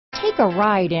Take a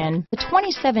ride in the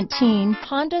 2017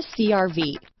 Honda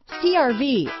CR-V.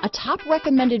 CR-V, a top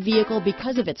recommended vehicle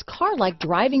because of its car-like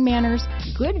driving manners,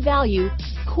 good value,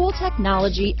 cool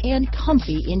technology, and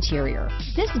comfy interior.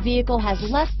 This vehicle has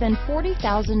less than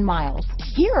 40,000 miles.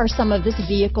 Here are some of this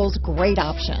vehicle's great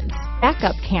options: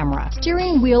 backup camera,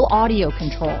 steering wheel audio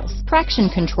controls, traction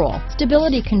control,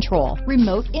 stability control,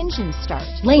 remote engine start,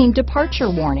 lane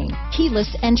departure warning,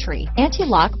 keyless entry,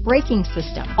 anti-lock braking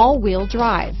system, all-wheel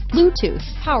drive, Bluetooth,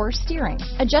 power steering,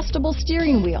 adjustable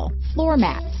steering wheel, floor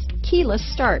mats, keyless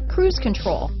start, cruise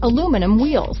control, aluminum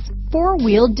wheels,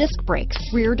 four-wheel disc brakes,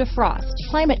 rear defrost,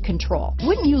 climate control.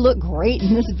 Wouldn't you look great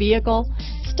in this vehicle?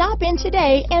 Stop in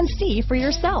today and see for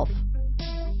yourself.